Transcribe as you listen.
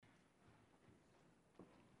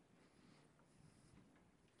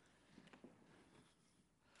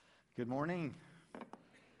Good morning.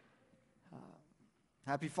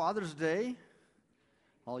 Happy Father's Day.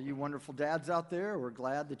 All you wonderful dads out there, we're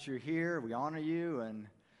glad that you're here. We honor you and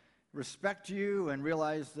respect you and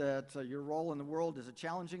realize that your role in the world is a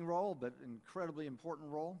challenging role, but an incredibly important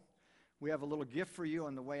role. We have a little gift for you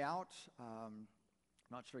on the way out.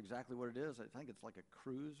 Not sure exactly what it is. I think it's like a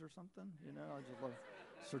cruise or something, just like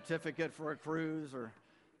a certificate for a cruise, or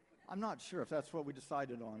I'm not sure if that's what we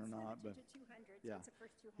decided on or not. But yeah, it's the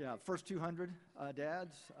first 200. Yeah, first 200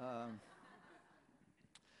 dads.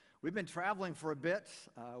 We've been traveling for a bit.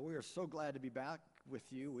 We are so glad to be back with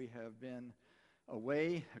you. We have been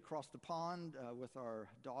away across the pond with our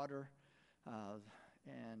daughter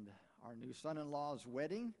and our new son-in-law's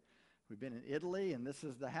wedding. We've been in Italy, and this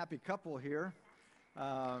is the happy couple here.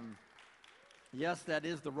 Yes, that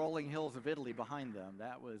is the rolling hills of Italy behind them.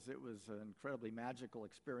 It was an incredibly magical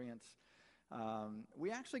experience. We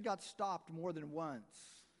actually got stopped more than once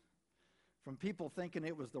from people thinking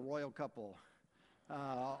it was the royal couple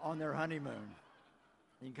on their honeymoon.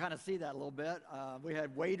 You can kind of see that a little bit. We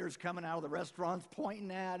had waiters coming out of the restaurants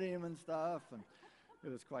pointing at him and stuff, and it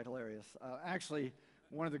was quite hilarious. Actually,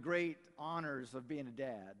 one of the great honors of being a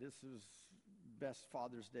dad, this is the best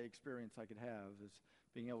Father's Day experience I could have, is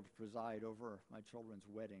being able to preside over my children's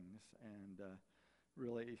weddings, and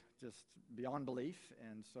really just beyond belief.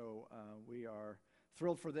 And so we are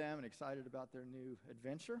thrilled for them and excited about their new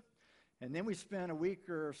adventure. And then we spent a week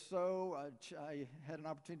or so, I had an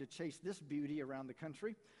opportunity to chase this beauty around the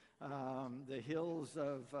country, the hills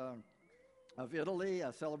of Italy,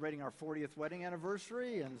 celebrating our 40th wedding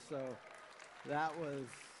anniversary. And so that was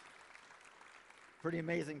a pretty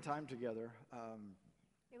amazing time together.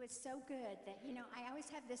 It was so good that, I always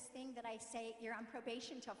have this thing that I say, you're on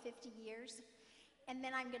probation till 50 years, and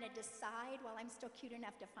then I'm going to decide while I'm still cute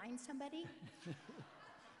enough to find somebody.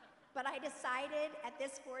 But I decided at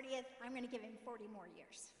this 40th, I'm going to give him 40 more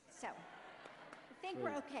years. So I think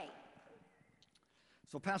we're okay.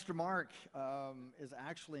 So Pastor Mark is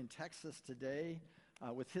actually in Texas today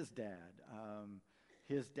with his dad.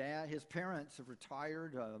 His parents have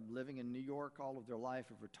retired, living in New York all of their life,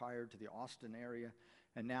 have retired to the Austin area.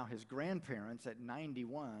 And now his grandparents at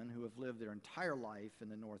 91, who have lived their entire life in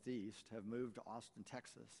the Northeast, have moved to Austin,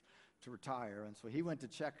 Texas to retire. And so he went to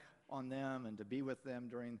check on them and to be with them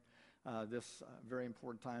during this very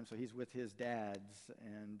important time. So he's with his dads,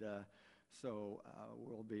 and so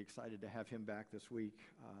we'll be excited to have him back this week.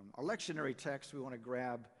 Our lectionary text, we want to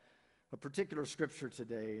grab a particular scripture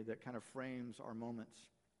today that kind of frames our moments.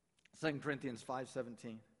 2 Corinthians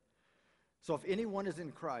 5:17. So if anyone is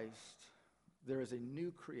in Christ, there is a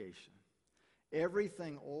new creation.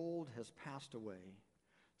 Everything old has passed away.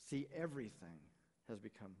 See, everything has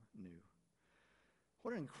become new.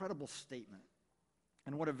 What an incredible statement.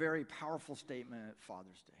 And what a very powerful statement at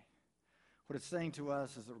Father's Day. What it's saying to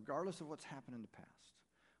us is that regardless of what's happened in the past,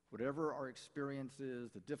 whatever our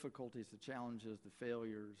experiences, the difficulties, the challenges, the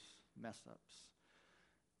failures, mess-ups,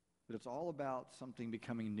 that it's all about something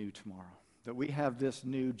becoming new tomorrow. That we have this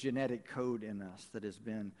new genetic code in us that has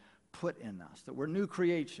been put in us, that we're new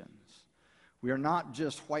creations. We are not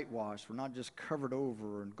just whitewashed. We're not just covered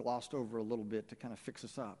over and glossed over a little bit to kind of fix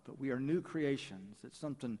us up, but we are new creations. It's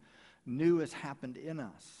something new has happened in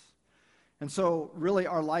us. And so really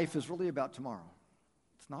our life is really about tomorrow.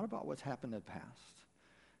 It's not about what's happened in the past.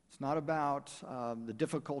 It's not about the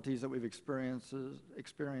difficulties that we've experienced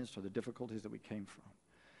or the difficulties that we came from.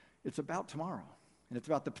 It's about tomorrow, and it's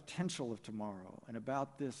about the potential of tomorrow, and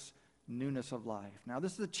about this newness of life. Now,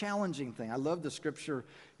 this is a challenging thing. I love the scripture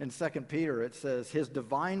in 2 Peter. It says, his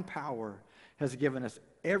divine power has given us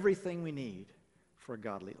everything we need for a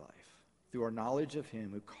godly life through our knowledge of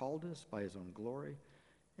him who called us by his own glory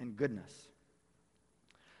and goodness.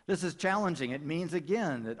 This is challenging. It means,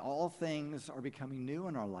 again, that all things are becoming new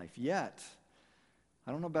in our life. Yet,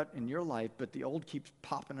 I don't know about in your life, but the old keeps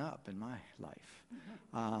popping up in my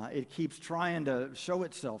life. It keeps trying to show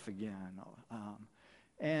itself again.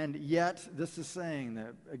 And yet, this is saying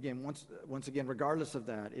that, again, once again, regardless of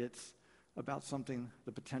that, it's about something,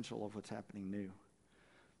 the potential of what's happening new.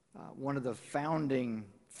 One of the founding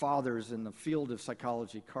fathers in the field of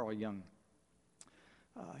psychology, Carl Jung,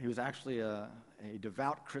 he was actually a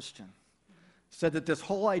devout Christian, said that this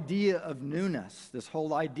whole idea of newness, this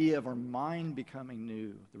whole idea of our mind becoming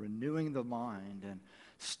new, the renewing of the mind and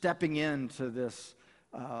stepping into this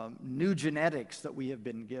new genetics that we have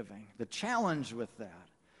been giving, the challenge with that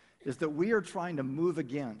is that we are trying to move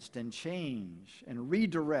against and change and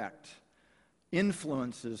redirect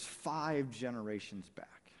influences 5 generations back.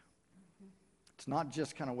 It's not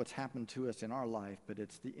just kind of what's happened to us in our life, but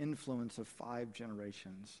it's the influence of 5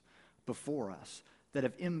 generations before us that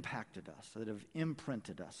have impacted us, that have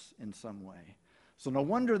imprinted us in some way. So no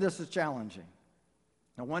wonder this is challenging.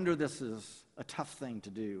 No wonder this is a tough thing to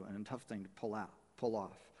do and a tough thing to pull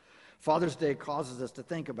off. Father's Day causes us to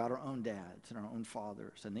think about our own dads and our own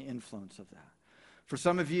fathers and the influence of that. For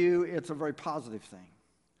some of you, it's a very positive thing.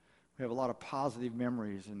 We have a lot of positive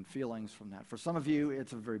memories and feelings from that. For some of you,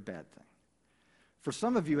 it's a very bad thing. For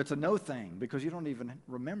some of you, it's a no thing because you don't even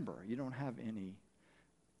remember. You don't have any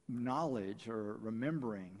knowledge or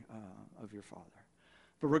remembering of your father.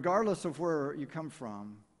 But regardless of where you come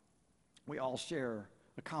from, we all share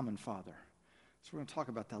a common father. So we're going to talk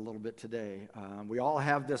about that a little bit today. We all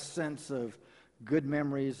have this sense of good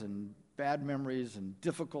memories and bad memories and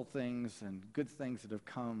difficult things and good things that have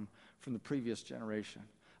come from the previous generation.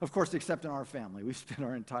 Of course, except in our family. We spent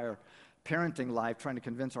our entire parenting life trying to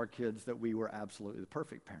convince our kids that we were absolutely the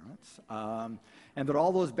perfect parents, and that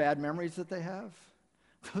all those bad memories that they have,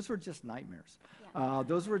 those were just nightmares. Yeah.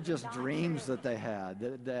 Those were just dreams that they had.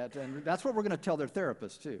 And that's what we're going to tell their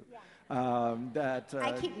therapist, too. Yeah.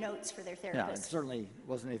 I keep notes for their Yeah, it therapists. certainly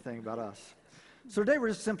wasn't anything about us. So today we're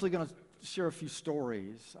just simply going to share a few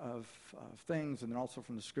stories of things, and then also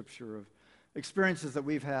from the scripture of experiences that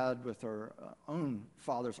we've had with our own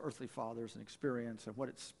fathers, earthly fathers, and experience, and what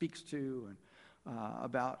it speaks to, and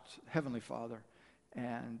about Heavenly Father.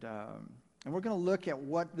 And we're going to look at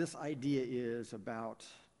what this idea is about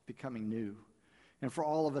becoming new. And for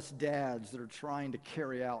all of us dads that are trying to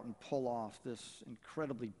carry out and pull off this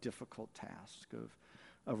incredibly difficult task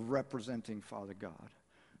of representing Father God.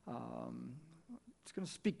 It's going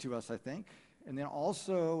to speak to us, I think. And then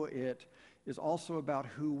also it is also about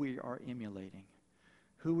who we are emulating,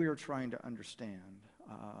 who we are trying to understand,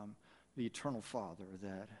 the eternal Father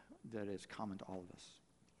that is common to all of us.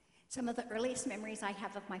 Some of the earliest memories I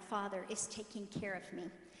have of my father is taking care of me.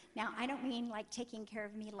 Now, I don't mean like taking care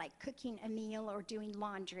of me like cooking a meal or doing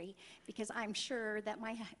laundry, because I'm sure that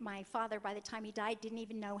my father, by the time he died, didn't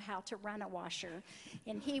even know how to run a washer.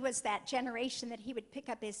 And he was that generation that he would pick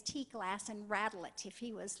up his tea glass and rattle it if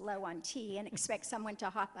he was low on tea and expect someone to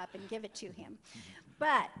hop up and give it to him.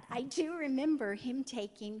 But I do remember him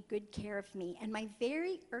taking good care of me. And my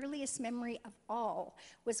very earliest memory of all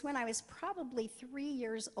was when I was probably 3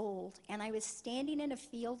 years old, and I was standing in a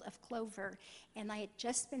field of clover, and I had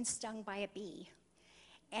just been stung by a bee.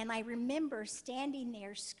 And I remember standing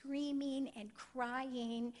there screaming and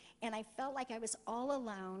crying, and I felt like I was all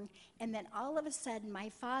alone. And then all of a sudden, my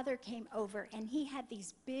father came over, and he had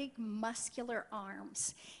these big muscular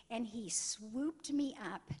arms, and he swooped me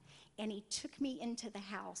up, and he took me into the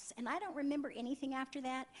house. And I don't remember anything after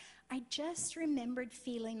that. I just remembered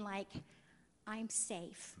feeling like I'm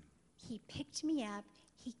safe. He picked me up,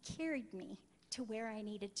 he carried me to where I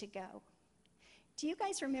needed to go. Do you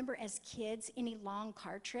guys remember as kids any long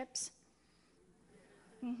car trips?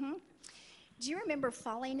 Do you remember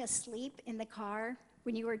falling asleep in the car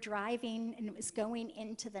when you were driving and it was going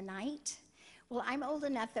into the night? Well, I'm old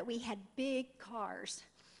enough that we had big cars.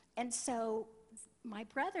 And so my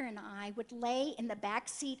brother and I would lay in the back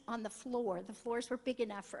seat on the floor. The floors were big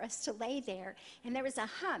enough for us to lay there. And there was a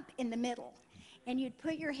hump in the middle. And you'd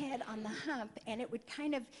put your head on the hump, and it would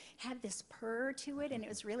kind of have this purr to it, and it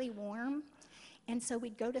was really warm. And so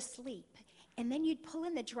we'd go to sleep. And then you'd pull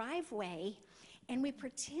in the driveway, and we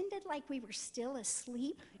pretended like we were still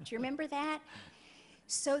asleep. Do you remember that?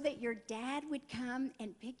 So that your dad would come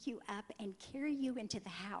and pick you up and carry you into the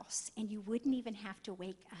house, and you wouldn't even have to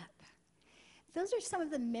wake up. Those are some of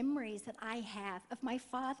the memories that I have of my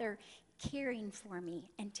father caring for me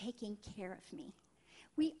and taking care of me.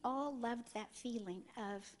 We all loved that feeling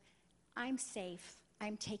of, I'm safe,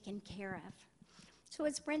 I'm taken care of. So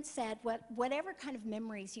as Brent said, whatever kind of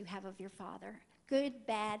memories you have of your father, good,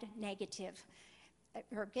 bad, negative,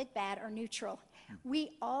 or good, bad, or neutral,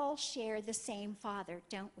 we all share the same father,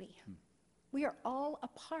 don't we? We are all a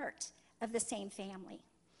part of the same family.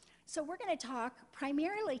 So we're going to talk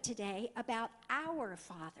primarily today about our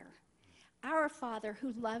Father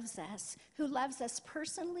who loves us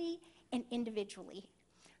personally and individually,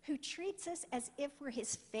 who treats us as if we're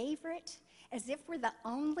his favorite, as if we're the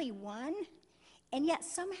only one, and yet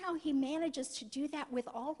somehow he manages to do that with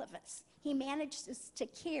all of us. He manages to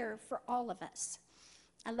care for all of us.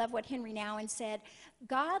 I love what Henry Nouwen said.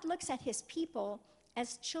 God looks at his people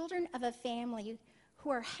as children of a family who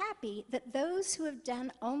are happy that those who have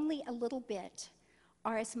done only a little bit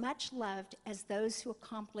are as much loved as those who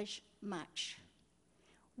accomplish much.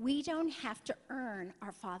 We don't have to earn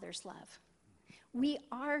our Father's love. We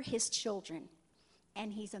are his children,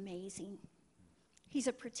 and he's amazing. He's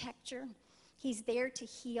a protector. He's there to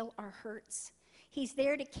heal our hurts. He's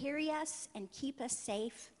there to carry us and keep us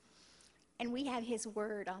safe. And we have his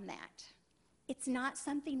word on that. It's not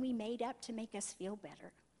something we made up to make us feel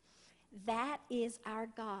better. That is our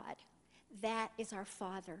God. That is our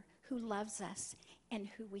Father who loves us and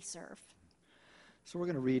who we serve. So we're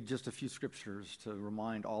going to read just a few scriptures to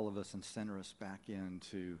remind all of us and center us back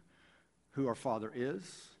into who our Father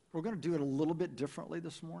is. We're going to do it a little bit differently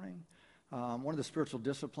this morning. One of the spiritual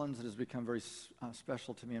disciplines that has become very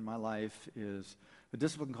special to me in my life is a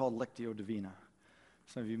discipline called Lectio Divina.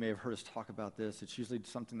 Some of you may have heard us talk about this. It's usually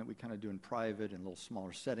something that we kind of do in private in little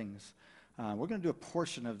smaller settings. We're going to do a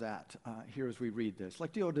portion of that here as we read this.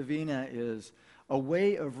 Lectio Divina is a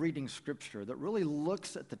way of reading Scripture that really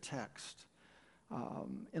looks at the text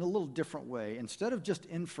in a little different way. Instead of just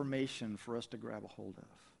information for us to grab a hold of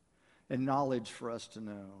and knowledge for us to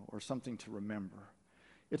know or something to remember,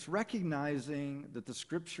 it's recognizing that the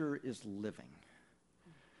Scripture is living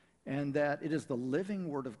and that it is the living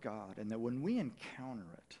Word of God, and that when we encounter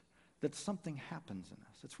it, that something happens in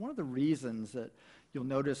us. It's one of the reasons that you'll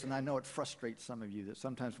notice, and I know it frustrates some of you, that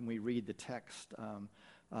sometimes when we read the text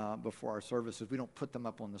before our services, we don't put them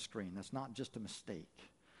up on the screen. That's not just a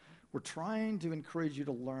mistake. We're trying to encourage you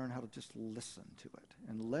to learn how to just listen to it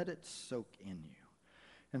and let it soak in you.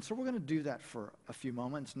 And so we're going to do that for a few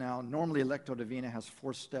moments. Now, normally Lectio Divina has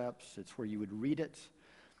 4 steps. It's where you would read it,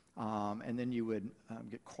 and then you would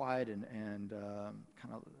get quiet and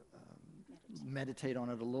kind of meditate on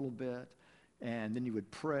it a little bit, and then you would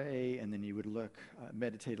pray, and then you would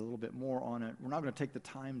meditate a little bit more on it. We're not going to take the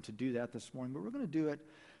time to do that this morning, but we're going to do it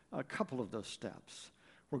a couple of those steps.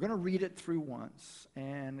 We're going to read it through once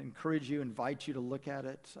and invite you to look at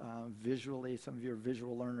it visually. Some of you are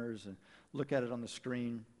visual learners, and look at it on the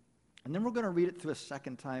screen. And then we're going to read it through a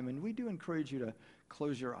second time, and we do encourage you to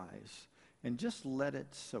close your eyes and just let it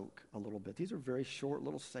soak a little bit. These are very short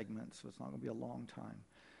little segments, so it's not going to be a long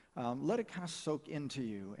time. Let it kind of soak into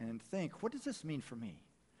you and think, what does this mean for me?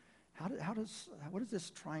 What is this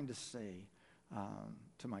trying to say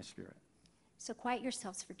to my spirit? So quiet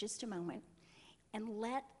yourselves for just a moment and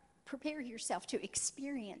prepare yourself to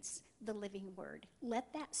experience the living Word.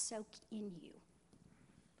 Let that soak in you.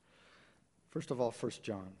 First of all, 1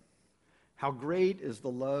 John. How great is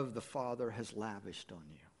the love the Father has lavished on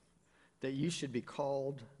you, that you should be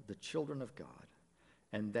called the children of God,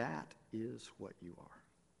 and that is what you are.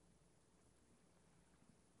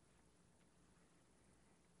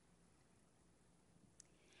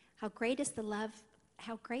 How great is the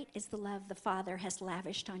love the Father has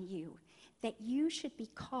lavished on you, that you should be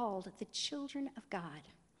called the children of God,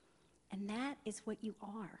 and that is what you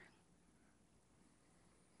are.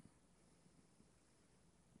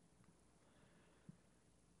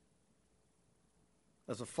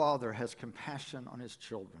 As a father has compassion on his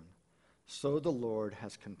children, so the Lord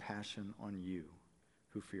has compassion on you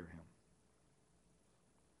who fear him.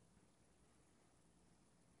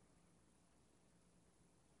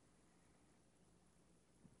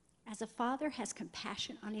 As a father has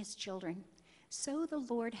compassion on his children, so the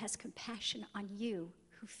Lord has compassion on you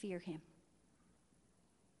who fear him.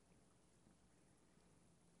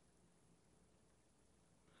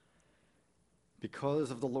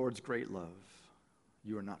 Because of the Lord's great love,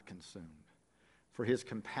 you are not consumed, for his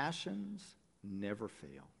compassions never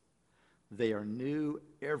fail. They are new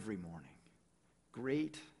every morning.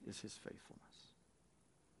 Great is his faithfulness.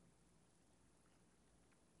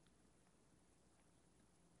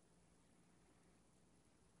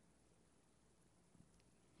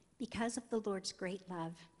 Because of the Lord's great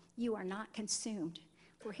love, you are not consumed,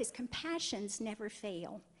 for his compassions never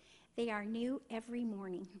fail. They are new every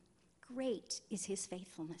morning. Great is his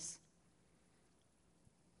faithfulness.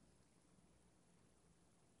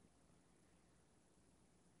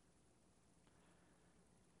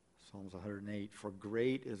 Psalms 108, for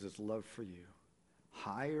great is his love for you,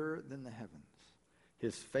 higher than the heavens.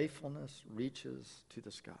 His faithfulness reaches to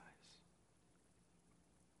the skies.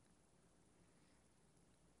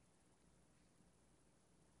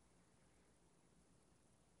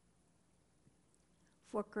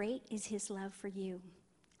 For great is his love for you,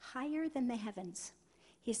 higher than the heavens.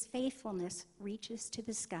 His faithfulness reaches to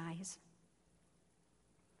the skies.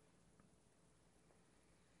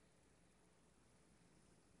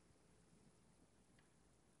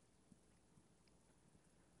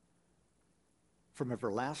 From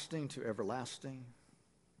everlasting to everlasting,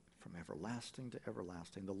 from everlasting to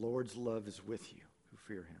everlasting, the Lord's love is with you who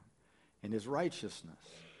fear him, and his righteousness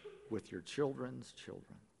with your children's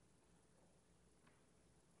children.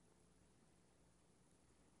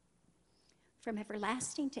 From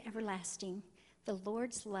everlasting to everlasting, the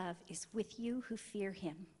Lord's love is with you who fear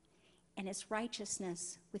him, and his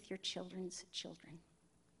righteousness with your children's children.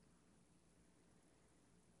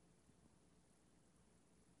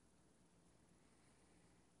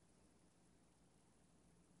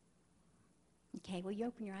 Okay, will you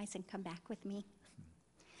open your eyes and come back with me?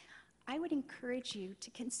 I would encourage you to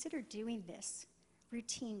consider doing this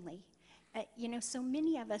routinely. So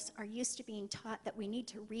many of us are used to being taught that we need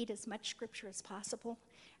to read as much scripture as possible.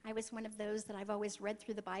 I was one of those that I've always read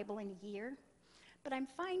through the Bible in a year. But I'm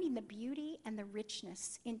finding the beauty and the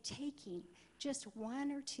richness in taking just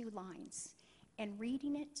one or two lines and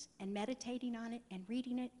reading it and meditating on it and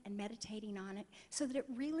reading it and meditating on it so that it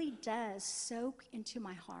really does soak into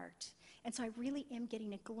my heart. And so I really am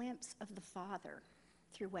getting a glimpse of the Father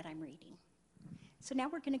through what I'm reading. So now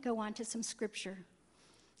we're going to go on to some scripture.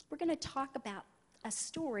 We're going to talk about a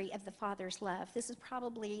story of the Father's love. This is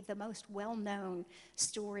probably the most well-known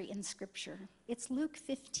story in scripture. It's Luke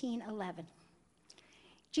 15:11.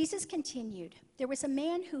 Jesus continued, "There was a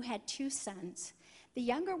man who had 2 sons. The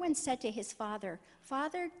younger one said to his father,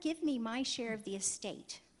 'Father, give me my share of the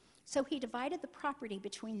estate.' So he divided the property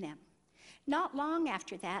between them. Not long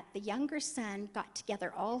after that, the younger son got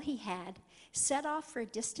together all he had, set off for a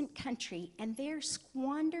distant country, and there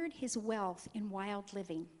squandered his wealth in wild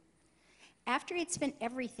living. After he'd spent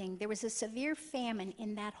everything, there was a severe famine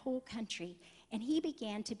in that whole country, and he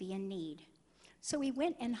began to be in need. So he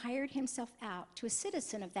went and hired himself out to a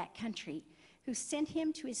citizen of that country, who sent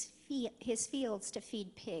him to his fields to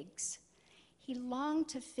feed pigs. He longed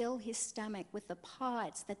to fill his stomach with the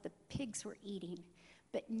pods that the pigs were eating,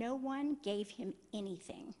 but no one gave him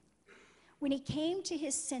anything. When he came to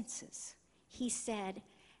his senses, he said,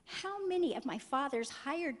 'How many of my father's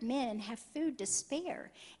hired men have food to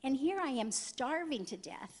spare, and here I am starving to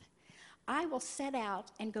death? I will set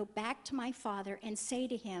out and go back to my father and say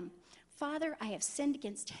to him, Father, I have sinned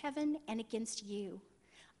against heaven and against you.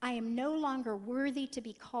 I am no longer worthy to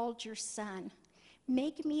be called your son.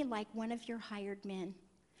 Make me like one of your hired men.'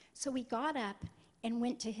 So he got up and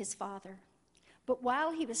went to his father. But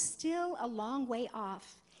while he was still a long way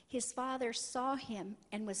off, his father saw him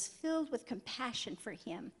and was filled with compassion for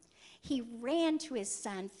him. He ran to his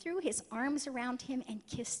son, threw his arms around him, and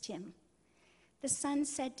kissed him. The son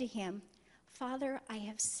said to him, 'Father, I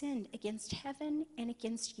have sinned against heaven and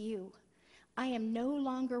against you. I am no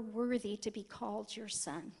longer worthy to be called your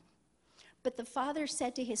son.' But the father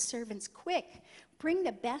said to his servants, 'Quick, bring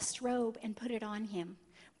the best robe and put it on him.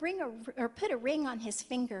 Put a ring on his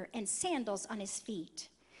finger and sandals on his feet.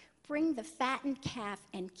 Bring the fattened calf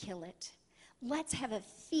and kill it. Let's have a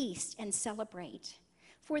feast and celebrate.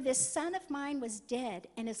 For this son of mine was dead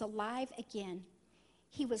and is alive again.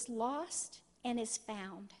 He was lost and is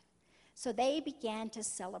found.' So they began to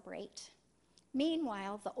celebrate.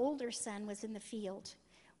 Meanwhile, the older son was in the field.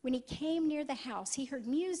 When he came near the house, he heard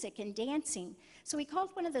music and dancing. So he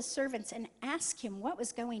called one of the servants and asked him what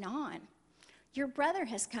was going on. 'Your brother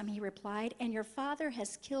has come,' he replied, 'and your father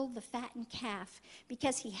has killed the fattened calf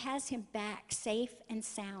because he has him back safe and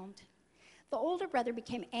sound.' The older brother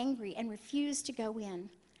became angry and refused to go in.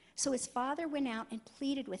 So his father went out and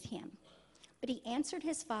pleaded with him. But he answered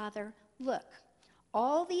his father, 'Look,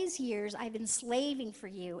 all these years I've been slaving for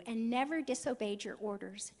you and never disobeyed your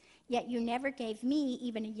orders. Yet you never gave me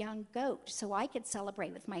even a young goat so I could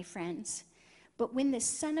celebrate with my friends. But when this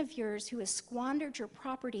son of yours who has squandered your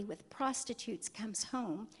property with prostitutes comes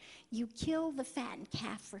home, you kill the fattened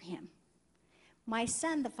calf for him.' 'My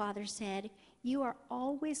son,' the father said, 'you are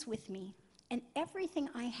always with me, and everything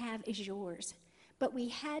I have is yours. But we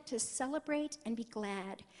had to celebrate and be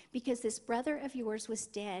glad because this brother of yours was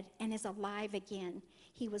dead and is alive again.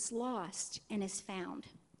 He was lost and is found.'"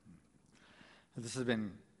 This has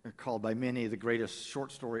been called by many the greatest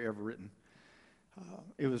short story ever written.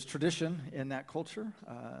 It was tradition in that culture.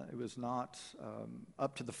 It was not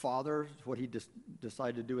up to the father what he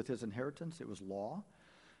decided to do with his inheritance. It was law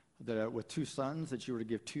that with 2 sons that you were to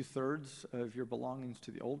give 2/3 of your belongings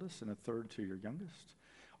to the oldest and 1/3 to your youngest.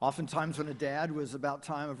 Oftentimes when a dad was about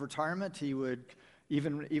time of retirement, he would,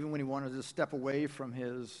 even when he wanted to step away from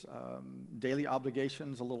his daily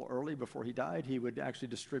obligations a little early before he died, he would actually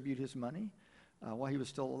distribute his money while he was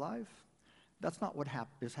still alive. That's not what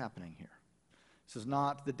is happening here. This is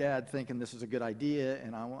not the dad thinking this is a good idea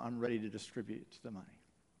and I'm ready to distribute the money.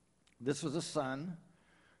 This was a son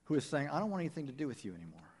who is saying, "I don't want anything to do with you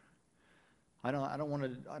anymore. I don't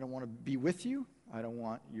want to be with you. I don't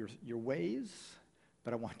want your ways,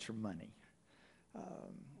 but I want your money."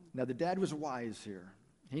 Now the dad was wise here.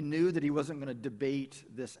 He knew that he wasn't going to debate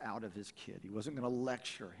this out of his kid. He wasn't going to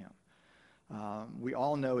lecture him. We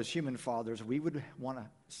all know as human fathers, we would want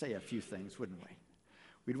to say a few things, wouldn't we?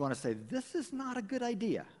 We'd want to say, "This is not a good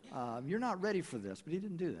idea. You're not ready for this," but he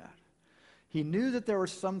didn't do that. He knew that there were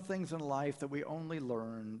some things in life that we only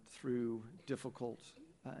learn through difficult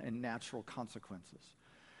and natural consequences.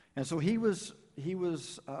 And so he was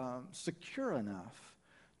secure enough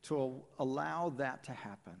to allow that to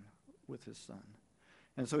happen with his son.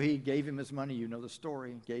 And so he gave him his money. You know the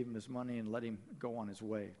story. Gave him his money and let him go on his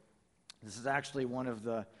way. This is actually one of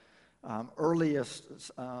the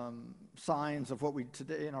earliest signs of what we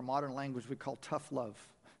today in our modern language we call tough love.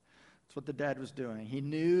 That's what the dad was doing. He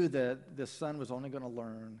knew that the son was only going to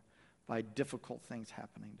learn by difficult things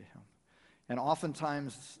happening to him. And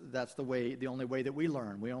oftentimes that's the only way that we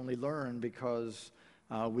learn. We only learn because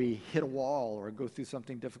we hit a wall or go through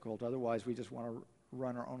something difficult. Otherwise, we just want to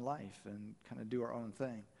run our own life and kind of do our own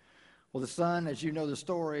thing. Well, the son, as you know the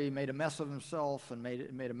story, made a mess of himself and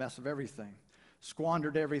made a mess of everything,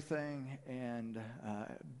 squandered everything, and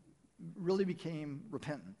really became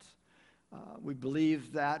repentant. We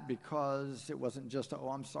believe that because it wasn't just, oh,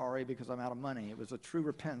 I'm sorry because I'm out of money. It was a true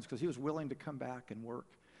repentance because he was willing to come back and work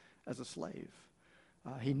as a slave.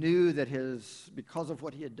 He knew that because of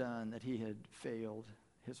what he had done, that he had failed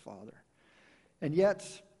his father. And yet,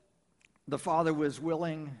 the father was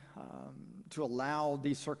willing to allow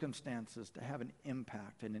these circumstances to have an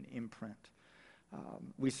impact and an imprint.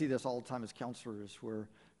 We see this all the time as counselors, where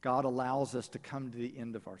God allows us to come to the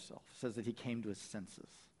end of ourselves. It says that he came to his senses.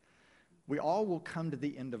 We all will come to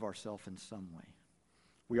the end of ourselves in some way.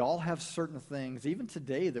 We all have certain things, even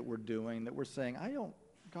today, that we're doing, that we're saying,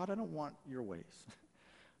 God, I don't want your ways.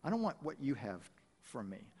 I don't want what you have for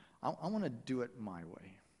me. I want to do it my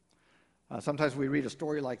way. Sometimes we read a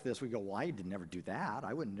story like this, we go, well, I did never do that.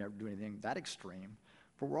 I wouldn't never do anything that extreme.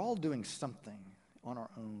 But we're all doing something on our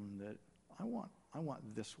own that I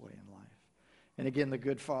want this way in life. And again, the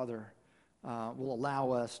good Father will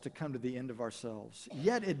allow us to come to the end of ourselves.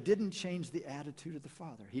 Yet it didn't change the attitude of the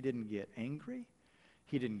Father. He didn't get angry.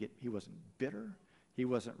 He wasn't bitter. He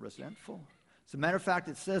wasn't resentful. As a matter of fact,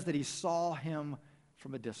 it says that he saw him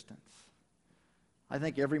from a distance. I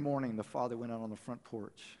think every morning the father went out on the front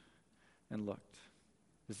porch and looked.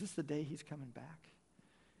 Is this the day he's coming back?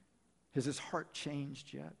 Has his heart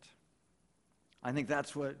changed yet? I think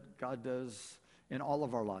that's what God does in all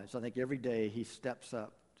of our lives. I think every day he steps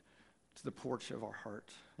up to the porch of our heart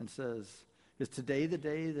and says, is today the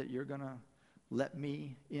day that you're going to let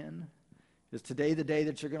me in? Is today the day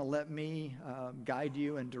that you're going to let me guide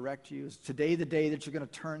you and direct you? Is today the day that you're going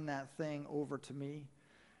to turn that thing over to me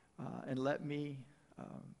and let me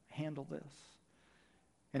handle this?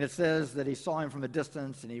 And it says that he saw him from a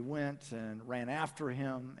distance, and he went and ran after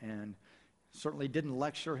him, and certainly didn't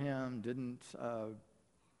lecture him, didn't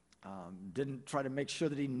try to make sure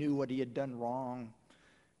that he knew what he had done wrong.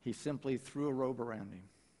 He simply threw a robe around him,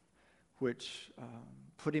 which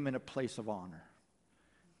put him in a place of honor,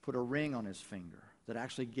 put a ring on his finger that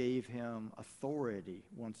actually gave him authority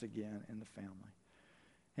once again in the family.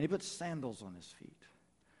 And he put sandals on his feet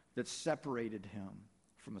that separated him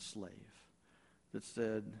from a slave, that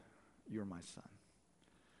said, you're my son.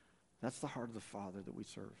 That's the heart of the Father that we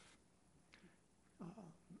serve.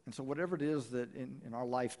 And so whatever it is that in our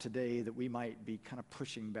life today that we might be kind of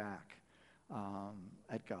pushing back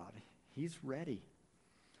at God, he's ready.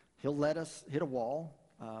 He'll let us hit a wall.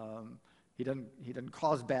 He doesn't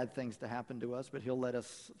cause bad things to happen to us, but he'll let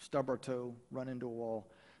us stub our toe, run into a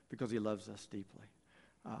wall, because he loves us deeply.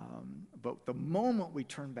 But the moment we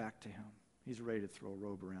turn back to him, he's ready to throw a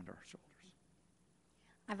robe around our shoulders.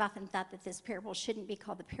 I've often thought that this parable shouldn't be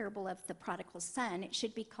called the parable of the prodigal son. It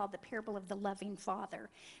should be called the parable of the loving father,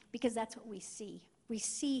 because that's what we see. We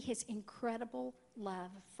see his incredible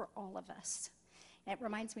love for all of us. It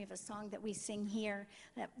reminds me of a song that we sing here.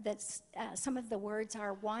 Some of the words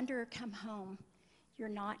are, wanderer, come home. You're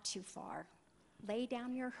not too far. Lay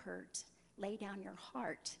down your hurt. Lay down your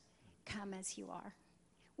heart. Come as you are.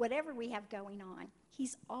 Whatever we have going on,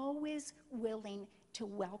 he's always willing to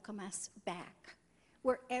welcome us back.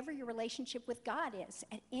 Wherever your relationship with God is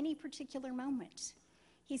at any particular moment,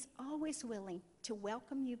 he's always willing to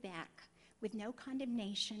welcome you back with no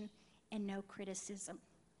condemnation and no criticism.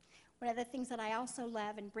 One of the things that I also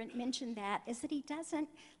love, and Brent mentioned that, is that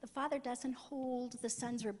the Father doesn't hold the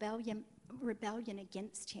Son's rebellion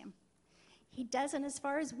against him. He doesn't, as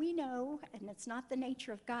far as we know, and it's not the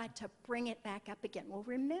nature of God, to bring it back up again. Well,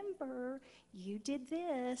 remember, you did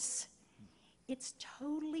this. It's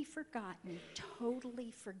totally forgotten,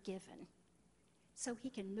 totally forgiven. So he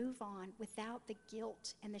can move on without the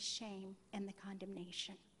guilt and the shame and the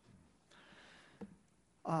condemnation.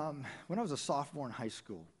 When I was a sophomore in high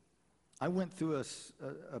school, I went through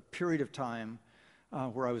a period of time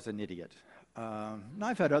where I was an idiot. Now,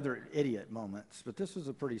 I've had other idiot moments, but this was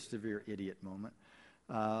a pretty severe idiot moment.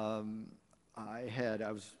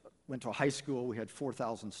 Went to a high school. We had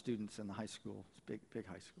 4,000 students in the high school. It's a big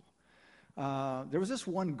high school. there was this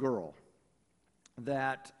one girl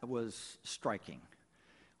that was striking.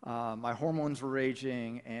 My hormones were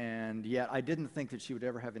raging, and yet I didn't think that she would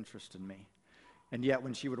ever have interest in me. And yet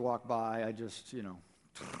when she would walk by, I just,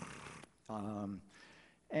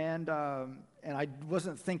 and I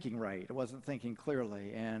wasn't thinking right. I wasn't thinking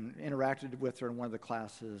clearly, and interacted with her in one of the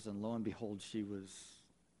classes, and lo and behold, she was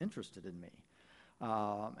interested in me.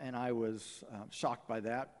 And I was shocked by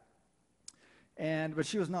that. But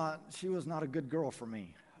she was not a good girl for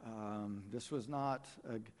me. This was not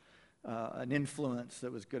an influence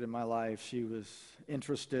that was good in my life. She was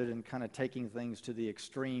interested in kind of taking things to the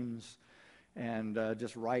extremes and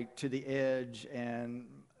just right to the edge. And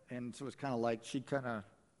so it was kind of like she kind of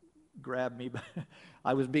grabbed me.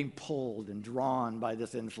 I was being pulled and drawn by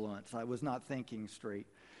this influence. I was not thinking straight.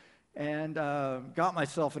 And got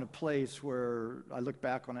myself in a place where I look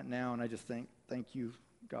back on it now and I just think, thank you,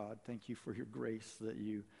 God. Thank you for your grace that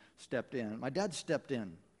you stepped in. My dad stepped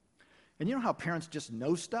in. And you know how parents just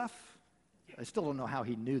know stuff? I still don't know how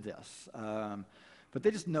he knew this. But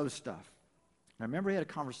they just know stuff. And I remember he had a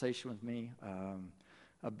conversation with me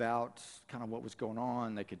about kind of what was going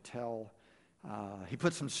on. They could tell. He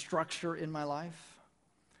put some structure in my life.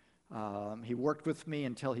 He worked with me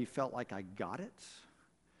until he felt like I got it.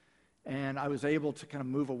 And I was able to kind of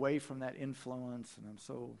move away from that influence, and I'm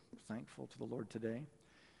so thankful to the Lord today.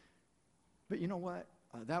 But you know what?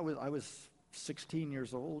 I was 16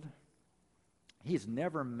 years old. He's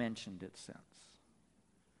never mentioned it since.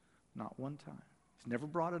 Not one time. He's never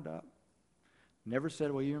brought it up. Never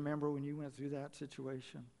said, well, you remember when you went through that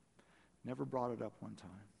situation? Never brought it up one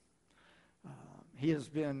time. He has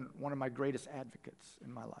been one of my greatest advocates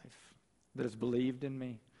in my life that has believed in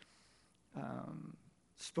me,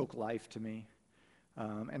 spoke life to me,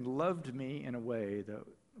 and loved me in a way that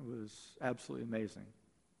was absolutely amazing.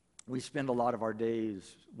 We spend a lot of our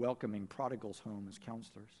days welcoming prodigals home as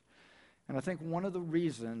counselors. And I think one of the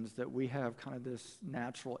reasons that we have kind of this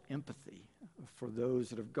natural empathy for those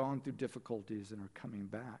that have gone through difficulties and are coming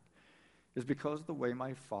back is because of the way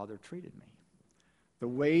my father treated me, the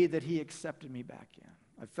way that he accepted me back in.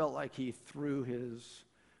 I felt like he threw his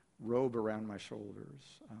robe around my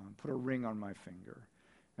shoulders, put a ring on my finger,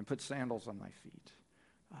 and put sandals on my feet.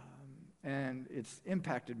 And it's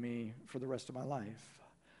impacted me for the rest of my life.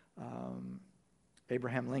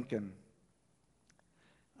 Abraham Lincoln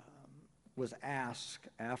was asked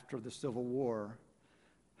after the Civil War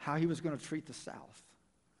how he was going to treat the South.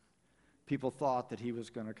 People thought that he was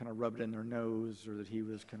going to kind of rub it in their nose or that he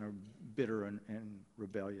was kind of bitter and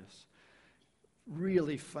rebellious.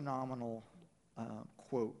 Really phenomenal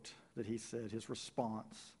quote that he said, his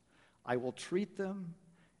response, "I will treat them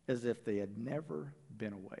as if they had never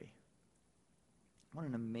been away." What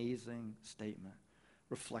an amazing statement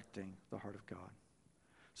reflecting the heart of God.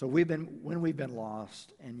 So when we've been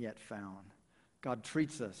lost and yet found, God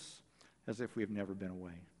treats us as if we've never been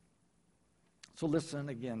away. So listen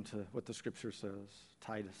again to what the scripture says,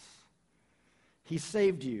 Titus. He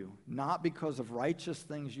saved you not because of righteous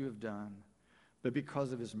things you have done, but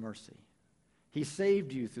because of his mercy. He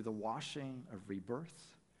saved you through the washing of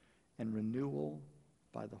rebirth and renewal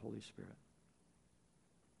by the Holy Spirit.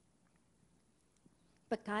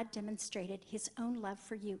 But God demonstrated his own love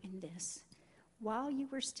for you in this. While you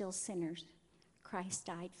were still sinners, Christ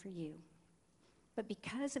died for you. But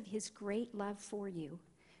because of his great love for you,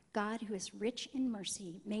 God, who is rich in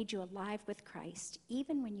mercy, made you alive with Christ,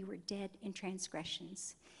 even when you were dead in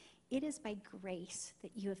transgressions. It is by grace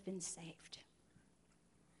that you have been saved.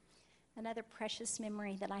 Another precious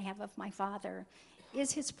memory that I have of my father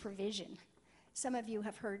is his provision. Some of you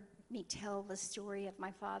have heard me tell the story of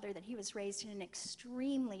my father, that he was raised in an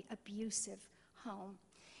extremely abusive home.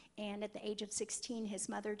 And at the age of 16, his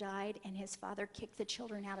mother died, and his father kicked the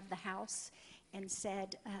children out of the house and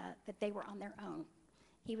said that they were on their own.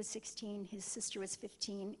 He was 16, his sister was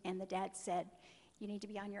 15, and the dad said, "You need to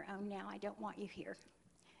be on your own now. I don't want you here."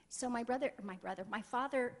 So my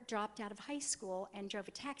father dropped out of high school and drove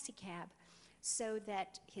a taxi cab so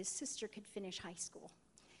that his sister could finish high school.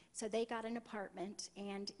 So they got an apartment,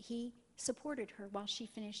 and he supported her while she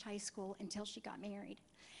finished high school until she got married.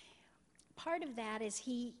 Part of that is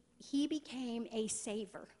he became a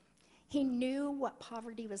saver. He knew what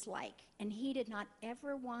poverty was like, and he did not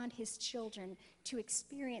ever want his children to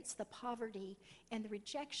experience the poverty and the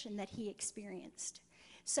rejection that he experienced.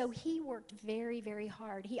 So he worked very, very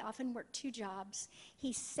hard. He often worked 2 jobs.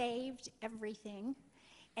 He saved everything,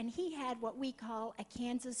 and he had what we call a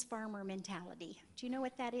Kansas farmer mentality. Do you know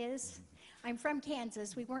what that is? I'm from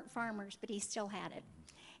Kansas. We weren't farmers, but he still had it.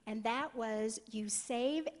 And that was, you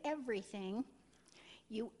save everything,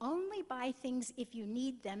 You only buy things if you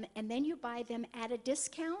need them, and then you buy them at a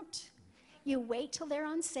discount. You wait till they're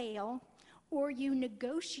on sale, or you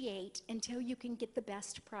negotiate until you can get the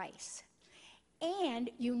best price. And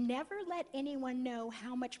you never let anyone know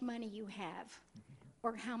how much money you have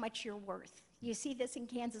or how much you're worth. You see this in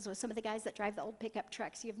Kansas with some of the guys that drive the old pickup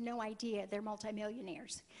trucks. You have no idea they're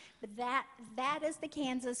multimillionaires. But that is the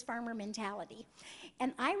Kansas farmer mentality.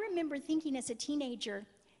 And I remember thinking as a teenager,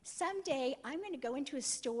 someday I'm going to go into a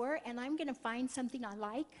store and I'm going to find something I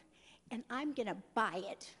like and I'm going to buy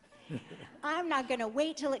it. I'm not going to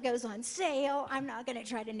wait till it goes on sale. I'm not going to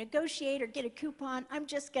try to negotiate or get a coupon. I'm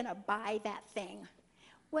just going to buy that thing.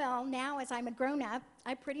 Well, now as I'm a grown-up,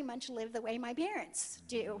 I pretty much live the way my parents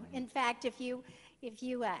do. In fact, if you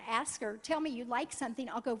ask or tell me you like something,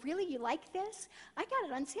 I'll go, really, you like this? I got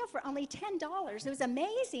it on sale for only $10. It was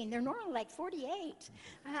amazing. They're normally like $48.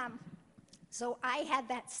 So I had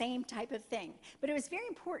that same type of thing. But it was very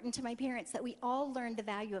important to my parents that we all learned the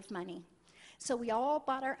value of money. So we all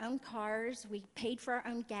bought our own cars. We paid for our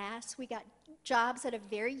own gas. We got jobs at a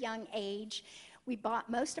very young age. We bought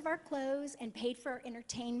most of our clothes and paid for our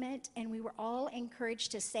entertainment, and we were all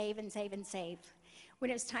encouraged to save and save and save.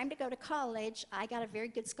 When it was time to go to college, I got a very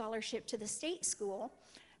good scholarship to the state school,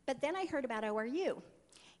 but then I heard about ORU.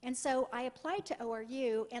 And so I applied to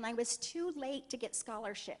ORU, and I was too late to get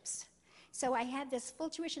scholarships. So I had this full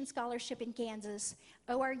tuition scholarship in Kansas,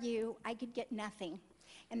 ORU, I could get nothing.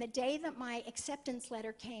 And the day that my acceptance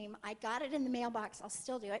letter came, I got it in the mailbox, I'll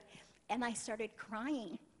still do it, and I started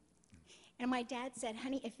crying. And my dad said,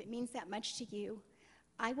 honey, if it means that much to you,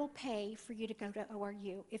 I will pay for you to go to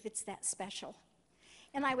ORU if it's that special.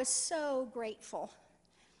 And I was so grateful.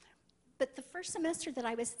 But the first semester that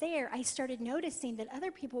I was there, I started noticing that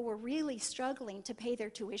other people were really struggling to pay their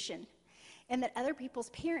tuition, and that other people's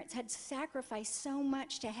parents had sacrificed so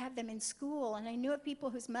much to have them in school. And I knew of people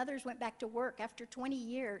whose mothers went back to work after 20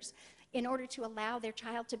 years in order to allow their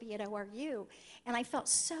child to be at ORU. And I felt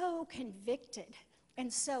so convicted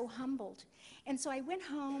and so humbled. And so I went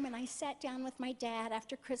home and I sat down with my dad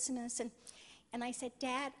after Christmas and I said,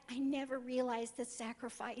 Dad, I never realized the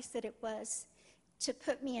sacrifice that it was to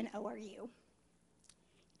put me in ORU.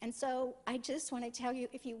 And so I just want to tell you,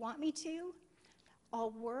 if you want me to,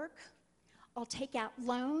 I'll work, I'll take out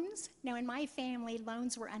loans. Now in my family,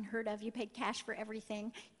 loans were unheard of. You paid cash for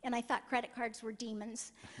everything, and I thought credit cards were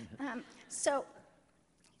demons.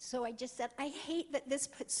 So I just said, I hate that this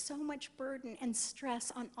puts so much burden and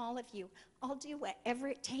stress on all of you. I'll do whatever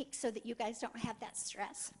it takes so that you guys don't have that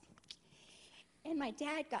stress. And my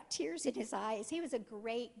dad got tears in his eyes. He was a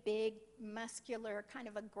great, big, muscular, kind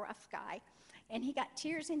of a gruff guy. And he got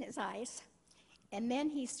tears in his eyes. And then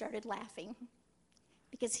he started laughing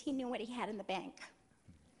because he knew what he had in the bank.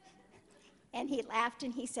 And he laughed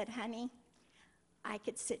and he said, honey, I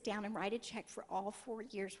could sit down and write a check for all 4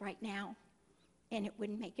 years right now, and it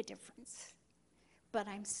wouldn't make a difference. But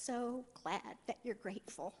I'm so glad that you're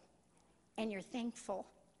grateful and you're thankful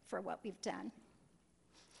for what we've done.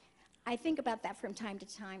 I think about that from time to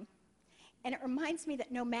time. And it reminds me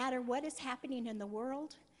that no matter what is happening in the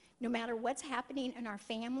world, no matter what's happening in our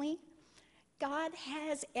family, God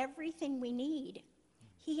has everything we need.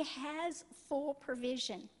 He has full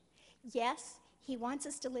provision. Yes, he wants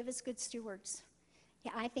us to live as good stewards.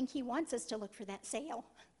 Yeah, I think he wants us to look for that sale.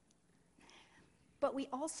 But we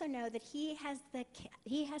also know that he has the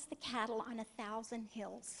cattle on 1,000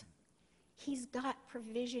 hills. He's got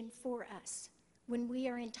provision for us when we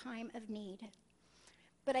are in time of need.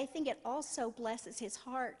 But I think it also blesses his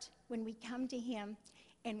heart when we come to him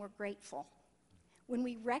and we're grateful, when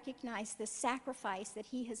we recognize the sacrifice that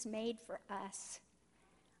he has made for us.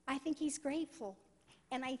 I think he's grateful,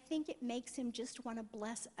 and I think it makes him just want to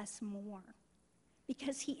bless us more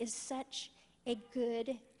because he is such a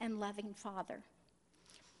good and loving father.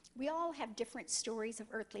 We all have different stories of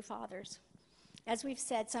earthly fathers. As we've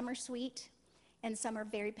said, some are sweet and some are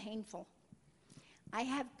very painful. I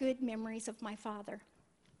have good memories of my father,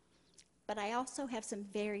 but I also have some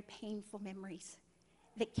very painful memories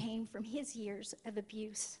that came from his years of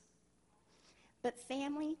abuse. But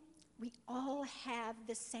family, we all have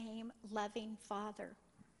the same loving Father.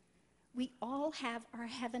 We all have our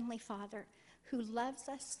Heavenly Father who loves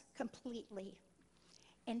us completely.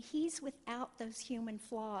 And he's without those human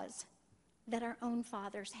flaws that our own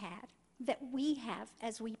fathers had, that we have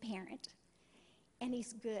as we parent. And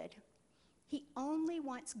he's good. He only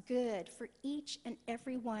wants good for each and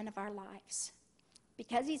every one of our lives.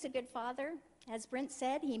 Because he's a good father, as Brent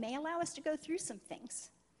said, he may allow us to go through some things.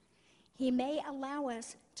 He may allow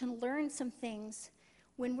us to learn some things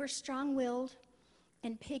when we're strong-willed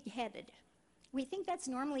and pig-headed. We think that's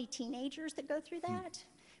normally teenagers that go through that.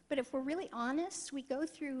 But if we're really honest, we go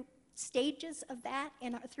through stages of that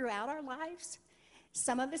throughout our lives.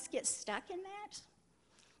 Some of us get stuck in that.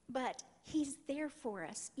 But he's there for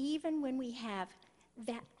us, even when we have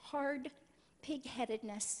that hard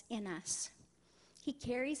pig-headedness in us. He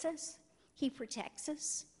carries us. He protects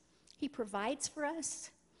us. He provides for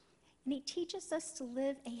us. And he teaches us to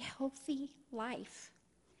live a healthy life.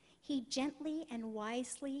 He gently and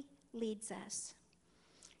wisely leads us.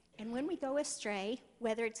 And when we go astray,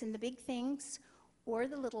 whether it's in the big things or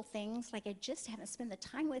the little things, like I just haven't spent the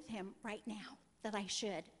time with him right now that I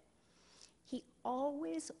should, he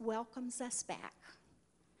always welcomes us back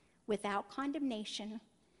without condemnation,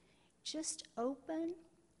 just open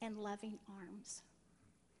and loving arms.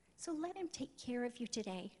 So let him take care of you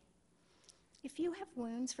today. If you have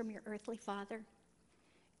wounds from your earthly father,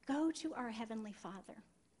 go to our Heavenly Father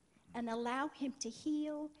and allow him to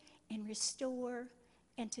heal and restore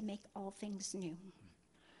and to make all things new.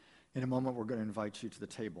 In a moment, we're going to invite you to the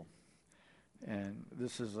table. And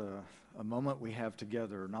this is a moment we have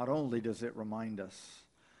together. Not only does it remind us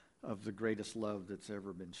of the greatest love that's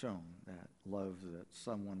ever been shown, that love that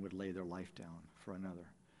someone would lay their life down for another,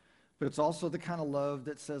 but it's also the kind of love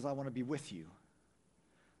that says, I want to be with you,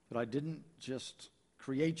 that I didn't just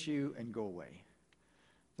create you and go away,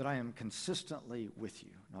 that I am consistently with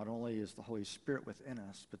you. Not only is the Holy Spirit within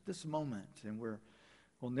us, but this moment, and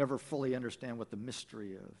we'll never fully understand what the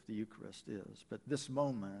mystery of the Eucharist is, but this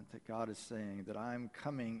moment that God is saying that I'm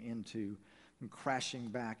coming into and crashing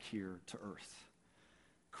back here to earth,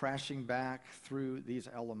 crashing back through these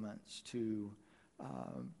elements to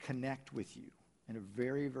connect with you in a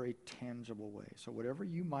very, very tangible way. So whatever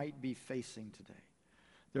you might be facing today,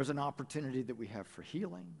 there's an opportunity that we have for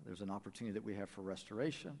healing. There's an opportunity that we have for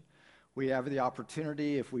restoration. We have the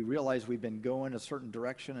opportunity, if we realize we've been going a certain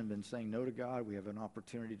direction and been saying no to God, we have an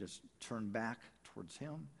opportunity to turn back towards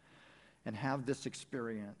him and have this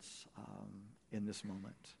experience in this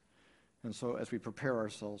moment. And so as we prepare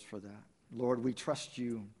ourselves for that, Lord, we trust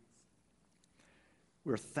you.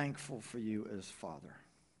 We're thankful for you as Father.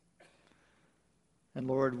 And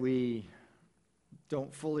Lord, we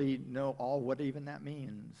don't fully know all what even that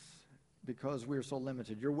means, because we're so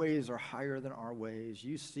limited. Your ways are higher than our ways.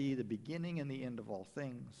 You see the beginning and the end of all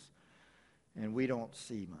things, and we don't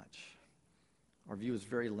see much. Our view is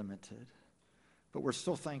very limited. But we're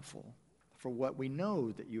still thankful for what we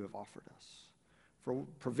know that you have offered us, for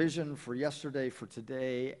provision for yesterday, for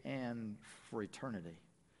today, and for eternity.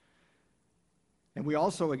 And we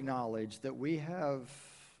also acknowledge that we have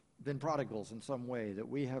been prodigals in some way, that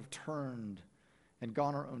we have turned and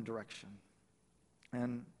gone our own direction.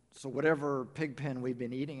 And so whatever pig pen we've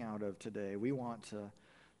been eating out of today, we want to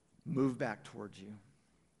move back towards you.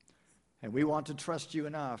 And we want to trust you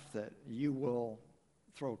enough that you will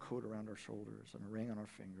throw a coat around our shoulders and a ring on our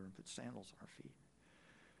finger and put sandals on our feet.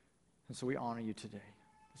 And so we honor you today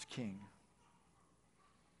as King.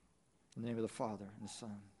 In the name of the Father, and the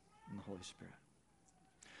Son, and the Holy Spirit.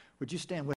 Would you stand with